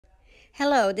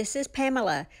Hello, this is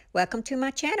Pamela. Welcome to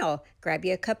my channel. Grab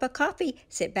you a cup of coffee,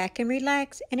 sit back and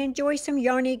relax, and enjoy some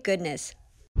yarny goodness.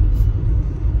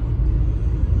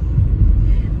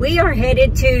 We are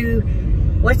headed to,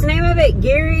 what's the name of it?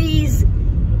 Gary's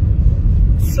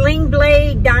Sling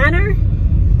Blade Diner,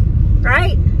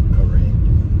 right?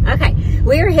 Correct. Okay,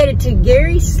 we are headed to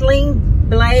Gary's Sling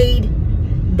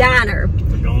Blade Diner.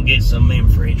 We're gonna get some of them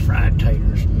French fried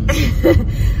taters.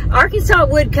 Arkansas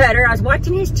woodcutter. I was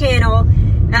watching his channel,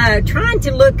 trying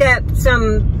to look up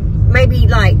some, maybe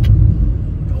like,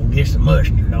 Gonna get some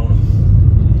mustard on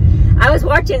them. I was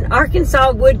watching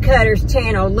Arkansas woodcutter's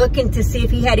channel, looking to see if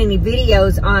he had any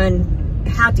videos on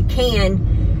how to can,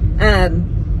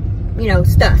 you know,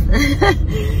 stuff,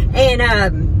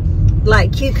 and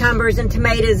like cucumbers and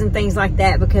tomatoes and things like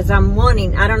that, because I'm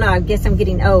wanting, I don't know, I guess I'm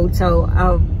getting old, so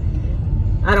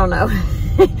I don't know.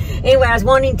 Anyway, I was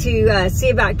wanting to see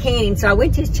about canning, so I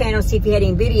went to his channel to see if he had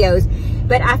any videos.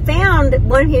 But I found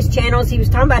one of his channels, he was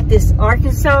talking about this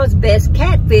Arkansas's best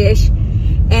catfish,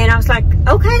 and I was like,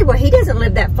 okay, well, he doesn't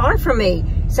live that far from me,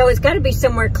 so it's got to be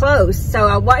somewhere close. So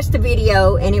I watched the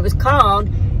video, and it was called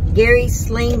Gary's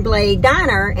Sling Blade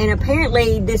Diner, and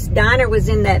apparently this diner was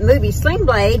in that movie Sling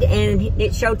Blade, and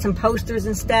it showed some posters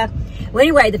and stuff. Well,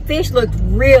 anyway, the fish looked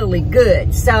really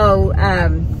good, so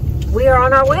we are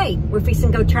on our way. We're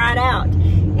fixing to go try it out.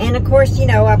 And of course, you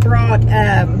know, I brought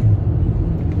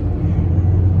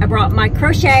my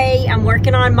crochet. I'm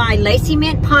working on my lacy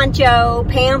mint poncho.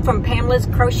 Pam from Pamela's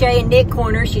Crochet and Knit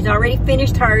Corner, she's already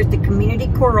finished hers. The community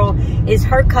coral is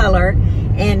her color,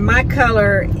 and my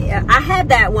color, I have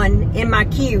that one in my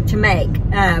queue to make,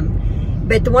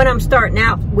 but the one I'm starting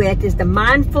out with is the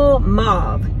Mindful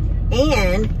Mauve,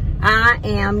 and I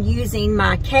am using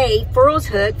my K Furls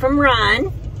hook from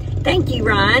Ryan. Thank you,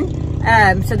 Ryan.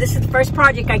 So this is the first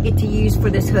project I get to use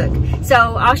for this hook. So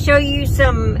I'll show you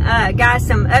some, guys,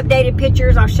 some updated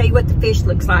pictures. I'll show you what the fish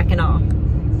looks like and all.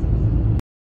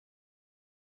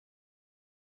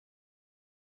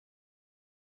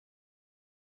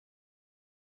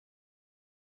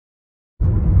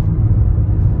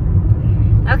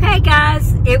 Okay,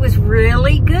 guys, it was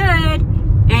really good.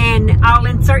 And I'll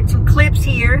insert some clips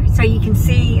here so you can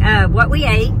see what we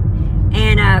ate.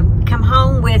 And come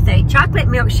home with a chocolate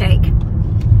milkshake.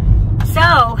 So,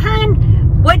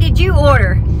 hun, what did you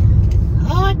order?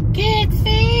 Hot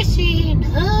catfish and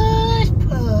hush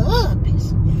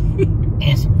puppies.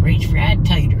 And some French fried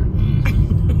tater.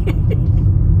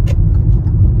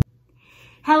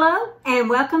 Hello, and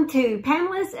welcome to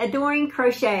Pamela's Adoring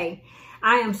Crochet.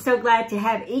 I am so glad to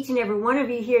have each and every one of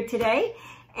you here today.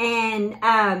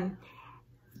 And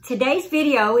today's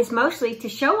video is mostly to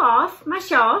show off my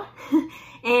shawl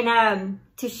and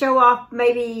to show off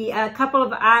maybe a couple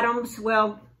of items,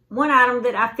 well, one item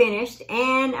that I finished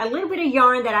and a little bit of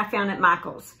yarn that I found at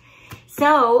Michael's.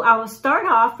 So I will start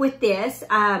off with this.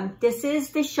 This is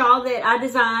the shawl that I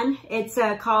designed. It's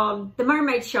called the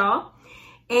Mermaid Shawl,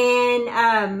 and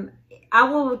I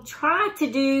will try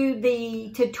to do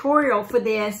the tutorial for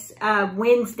this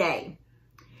Wednesday.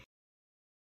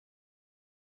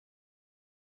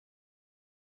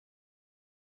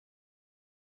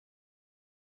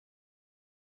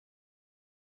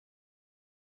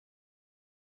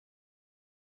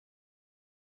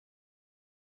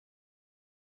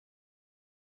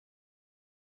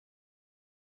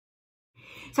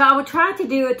 So I will try to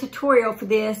do a tutorial for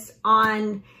this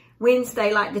on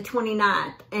Wednesday, like the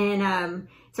 29th. And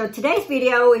so today's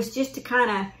video is just to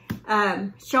kind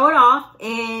of show it off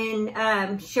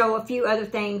and show a few other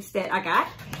things that I got.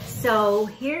 So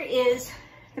here is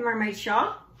the mermaid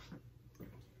shawl.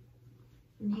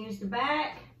 And here's the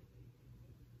back.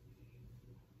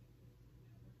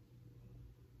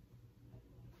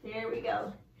 There we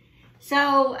go.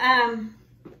 So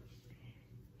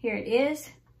here it is.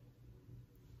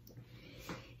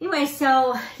 Anyway,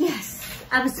 so yes,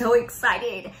 I'm so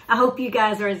excited. I hope you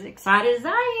guys are as excited as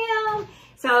I am.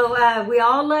 So we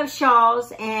all love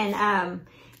shawls, and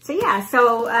so yeah,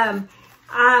 so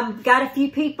I've got a few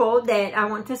people that I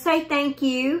want to say thank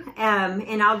you,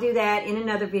 and I'll do that in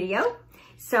another video.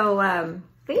 So,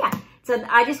 but yeah, so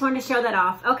I just wanted to show that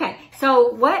off. Okay, so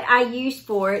what I used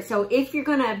for it, so if you're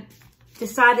gonna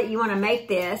decide that you wanna make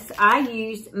this, I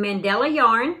used Mandela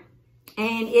yarn,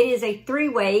 and it is a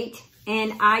 3-weight.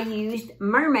 And I used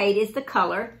Mermaid as the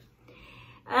color.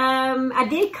 I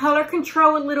did color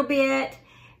control a little bit,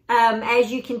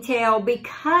 as you can tell,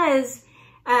 because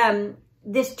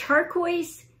this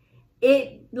turquoise,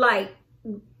 it like,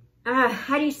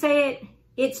 how do you say it?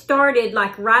 It started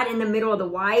like right in the middle of the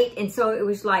white, and so it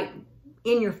was like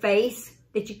in your face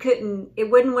that you couldn't, it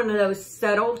wasn't one of those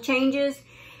subtle changes.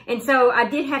 And so I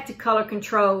did have to color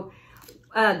control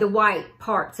the white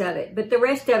parts of it, but the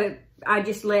rest of it, I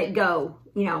just let go,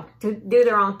 you know, to do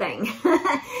their own thing.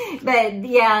 But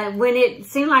yeah, when it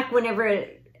seemed like whenever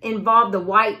it involved the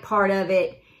white part of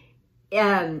it,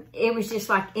 it was just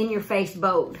like in your face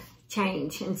bold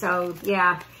change. And so,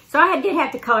 yeah, so I did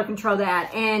have to color control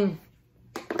that. And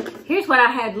here's what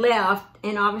I had left.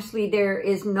 And obviously there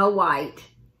is no white.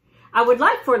 I would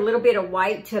like for a little bit of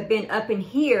white to have been up in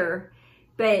here,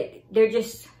 but they're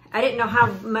just, I didn't know how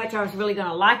much I was really going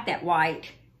to like that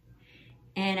white.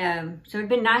 And so it'd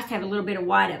been nice to have a little bit of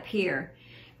white up here,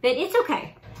 but it's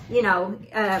okay. You know,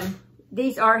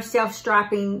 these are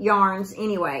self-striping yarns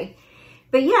anyway.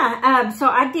 But yeah, so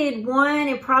I did 1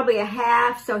 and probably a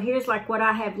half. So here's like what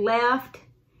I have left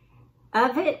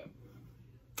of it.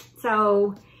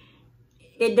 So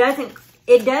it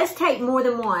does take more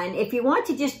than 1. If you want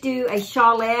to just do a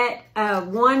shawlette,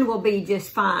 1 will be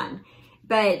just fine.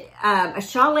 But a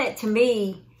shawlette to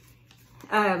me,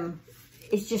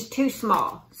 it's just too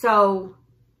small. So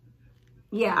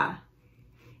yeah,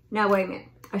 no, wait a minute.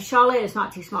 A shawlette is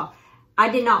not too small. I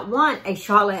did not want a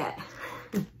shawlette.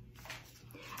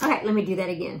 Okay, let me do that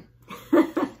again.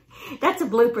 That's a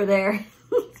blooper there.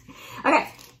 Okay,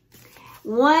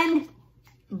 1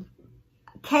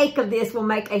 cake of this will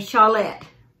make a shawlette.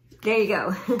 There you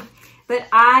go. But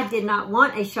I did not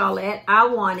want a shawlette. I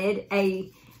wanted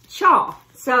a shawl.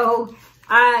 So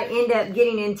I end up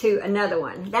getting into another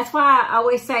one. That's why I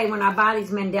always say when I buy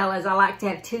these mandalas, I like to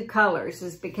have 2 colors,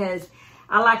 is because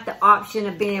I like the option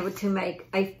of being able to make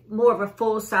a more of a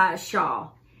full-size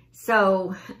shawl.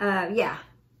 So yeah.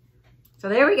 So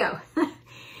there we go.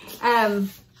 And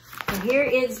here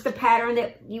is the pattern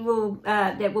that you will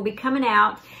that will be coming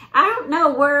out. I don't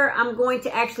know where I'm going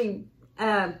to actually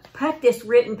put this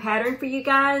written pattern for you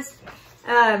guys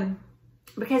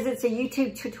because it's a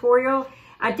YouTube tutorial.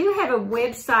 I do have a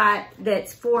website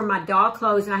that's for my doll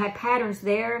clothes, and I have patterns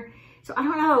there. So I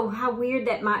don't know how weird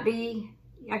that might be.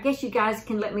 I guess you guys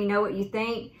can let me know what you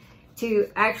think,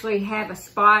 to actually have a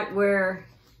spot where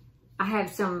I have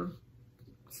some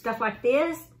stuff like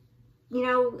this, you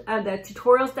know, the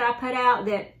tutorials that I put out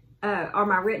that are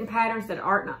my written patterns that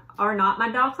are not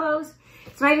my doll clothes.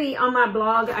 So maybe on my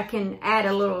blog I can add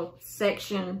a little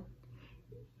section,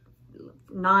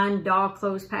 non-doll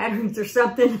clothes patterns or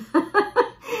something.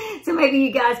 So maybe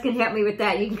you guys can help me with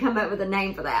that. You can come up with a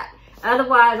name for that.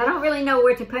 Otherwise, I don't really know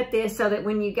where to put this, so that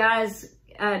when you guys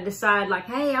decide like,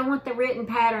 hey, I want the written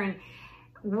pattern,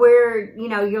 where, you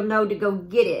know, you'll know to go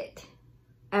get it.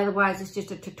 Otherwise, it's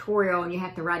just a tutorial and you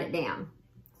have to write it down.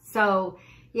 So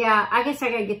yeah, I guess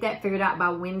I gotta get that figured out by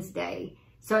Wednesday.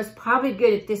 So it's probably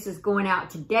good if this is going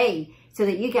out today, so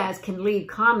that you guys can leave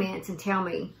comments and tell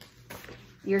me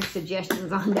your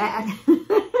suggestions on that.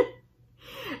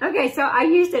 Okay, so I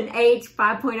used an H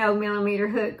 5.0 millimeter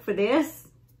hook for this.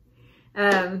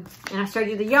 And I showed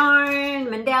you the yarn,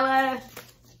 mandala,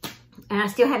 and I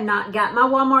still have not got my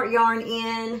Walmart yarn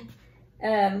in.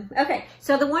 Okay,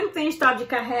 so the one finished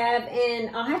object I have,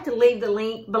 and I'll have to leave the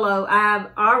link below.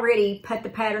 I've already put the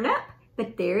pattern up,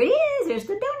 but there it is. There's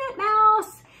the donut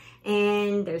mouse,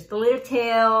 and there's the little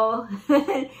tail.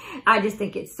 I just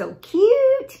think it's so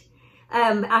cute.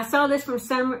 I saw this from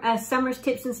Summer's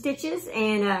Tips and Stitches,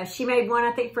 and she made one,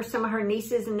 I think, for some of her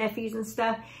nieces and nephews and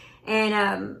stuff.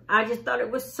 And I just thought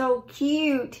it was so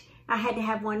cute. I had to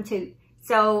have one too.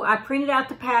 So I printed out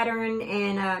the pattern,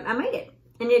 and I made it.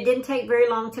 And it didn't take very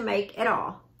long to make at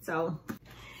all. So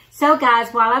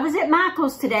guys, while I was at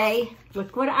Michael's today,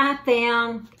 look what I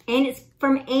found. And it's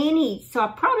from Annie. So I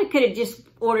probably could have just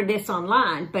ordered this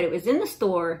online, but it was in the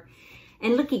store.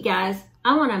 And looky guys,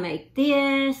 I want to make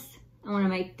this. I want to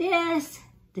make this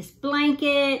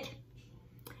blanket,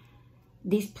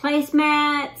 these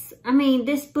placemats. I mean,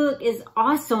 this book is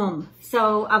awesome.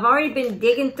 So I've already been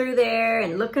digging through there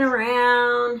and looking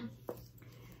around.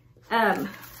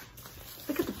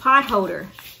 Look at the pot holder.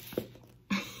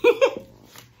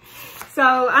 So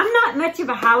I'm not much of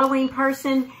a Halloween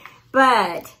person,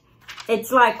 but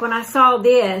it's like when I saw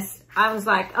this, I was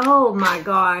like, oh my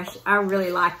gosh, I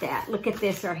really like that. Look at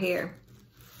this right here.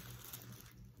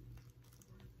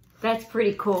 That's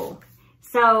pretty cool.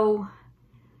 So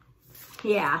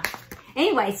yeah.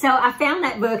 Anyway, so I found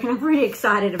that book and I'm pretty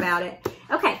excited about it.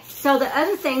 Okay, so the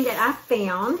other thing that I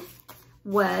found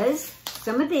was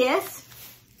some of this.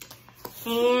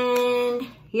 And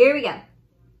here we go.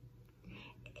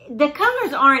 The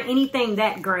colors aren't anything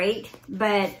that great,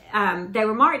 but they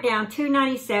were marked down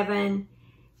 $2.97,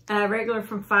 regular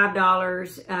from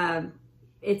 $5.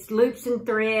 It's Loops and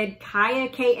Thread, Kaya,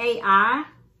 K-A-I.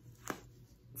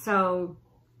 So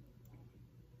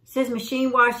says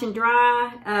machine wash and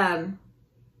dry.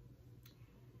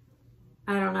 I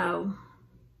don't know.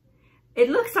 It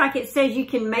looks like it says you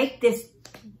can make this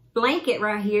blanket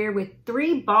right here with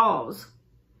 3 balls.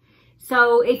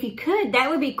 So if you could, that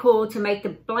would be cool to make the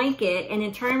blanket and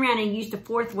then turn around and use the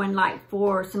 4th one like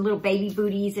for some little baby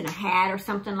booties and a hat or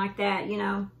something like that, you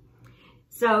know.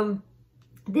 So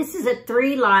this is a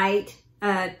 3 light,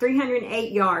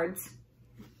 308 yards.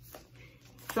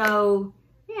 So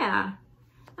yeah,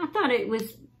 I thought it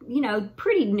was, you know,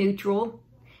 pretty neutral.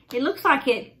 It looks like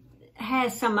it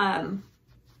has some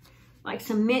like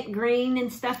some mint green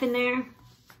and stuff in there,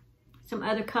 some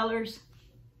other colors.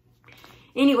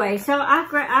 Anyway, so I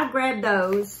grabbed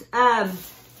those. I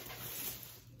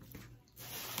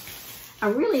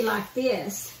really like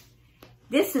this.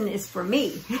 This one is for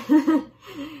me,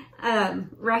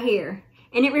 right here.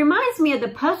 And it reminds me of the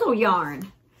puzzle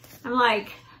yarn. I'm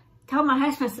like, told my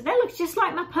husband, I said, that looks just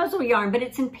like my puzzle yarn, but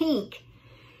it's in pink.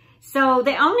 So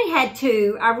they only had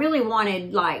 2. I really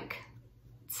wanted like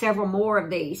several more of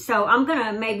these. So I'm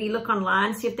gonna maybe look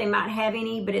online, see if they might have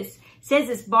any, but it says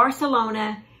it's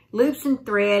Barcelona loops and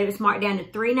thread. It was marked down to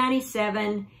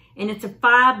 $3.97, and it's a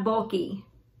 5 bulky.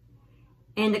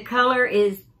 And the color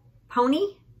is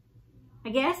pony, I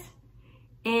guess.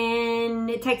 And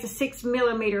it takes a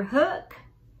 6mm hook,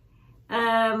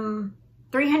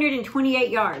 328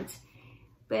 yards.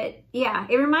 But yeah,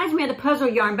 it reminds me of the puzzle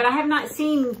yarn, but I have not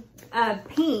seen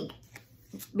pink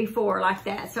before like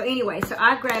that. So anyway, so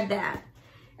I grabbed that.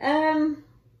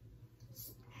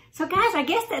 So guys, I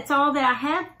guess that's all that I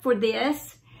have for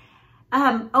this.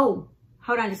 Oh,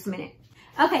 hold on just a minute.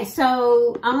 Okay,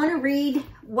 so I want to read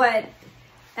what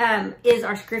is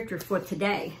our scripture for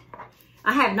today.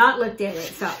 I have not looked at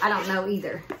it, so I don't know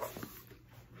either.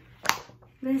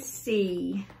 Let's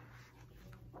see.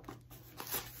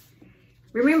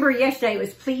 Remember yesterday it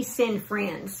was please send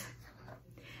friends.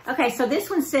 Okay, so this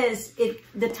one says,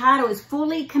 the title is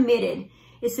Fully Committed.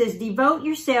 It says, devote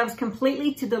yourselves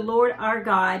completely to the Lord our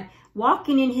God,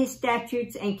 walking in his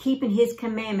statutes and keeping his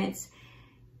commandments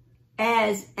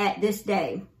as at this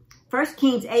day. 1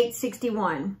 Kings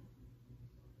 8:61.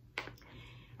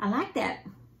 I like that.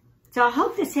 So I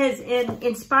hope this has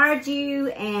inspired you,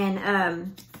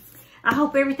 and I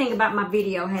hope everything about my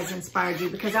video has inspired you,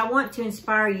 because I want to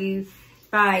inspire you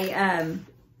by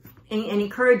and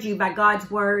encourage you by God's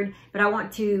word, but I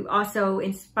want to also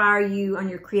inspire you on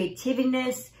your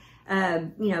creativeness.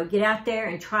 You know, get out there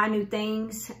and try new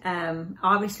things.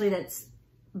 Obviously,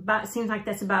 seems like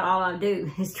that's about all I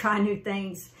do is try new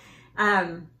things.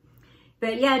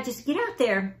 But yeah, just get out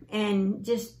there and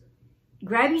just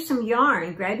grab you some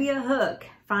yarn, grab you a hook,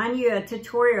 find you a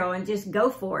tutorial, and just go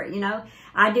for it. You know,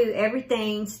 I do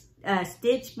everything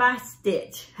stitch by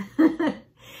stitch.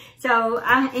 So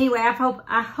anyway,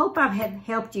 I hope I've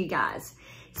helped you guys.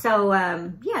 So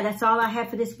yeah, that's all I have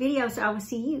for this video. So I will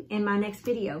see you in my next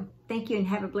video. Thank you and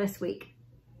have a blessed week.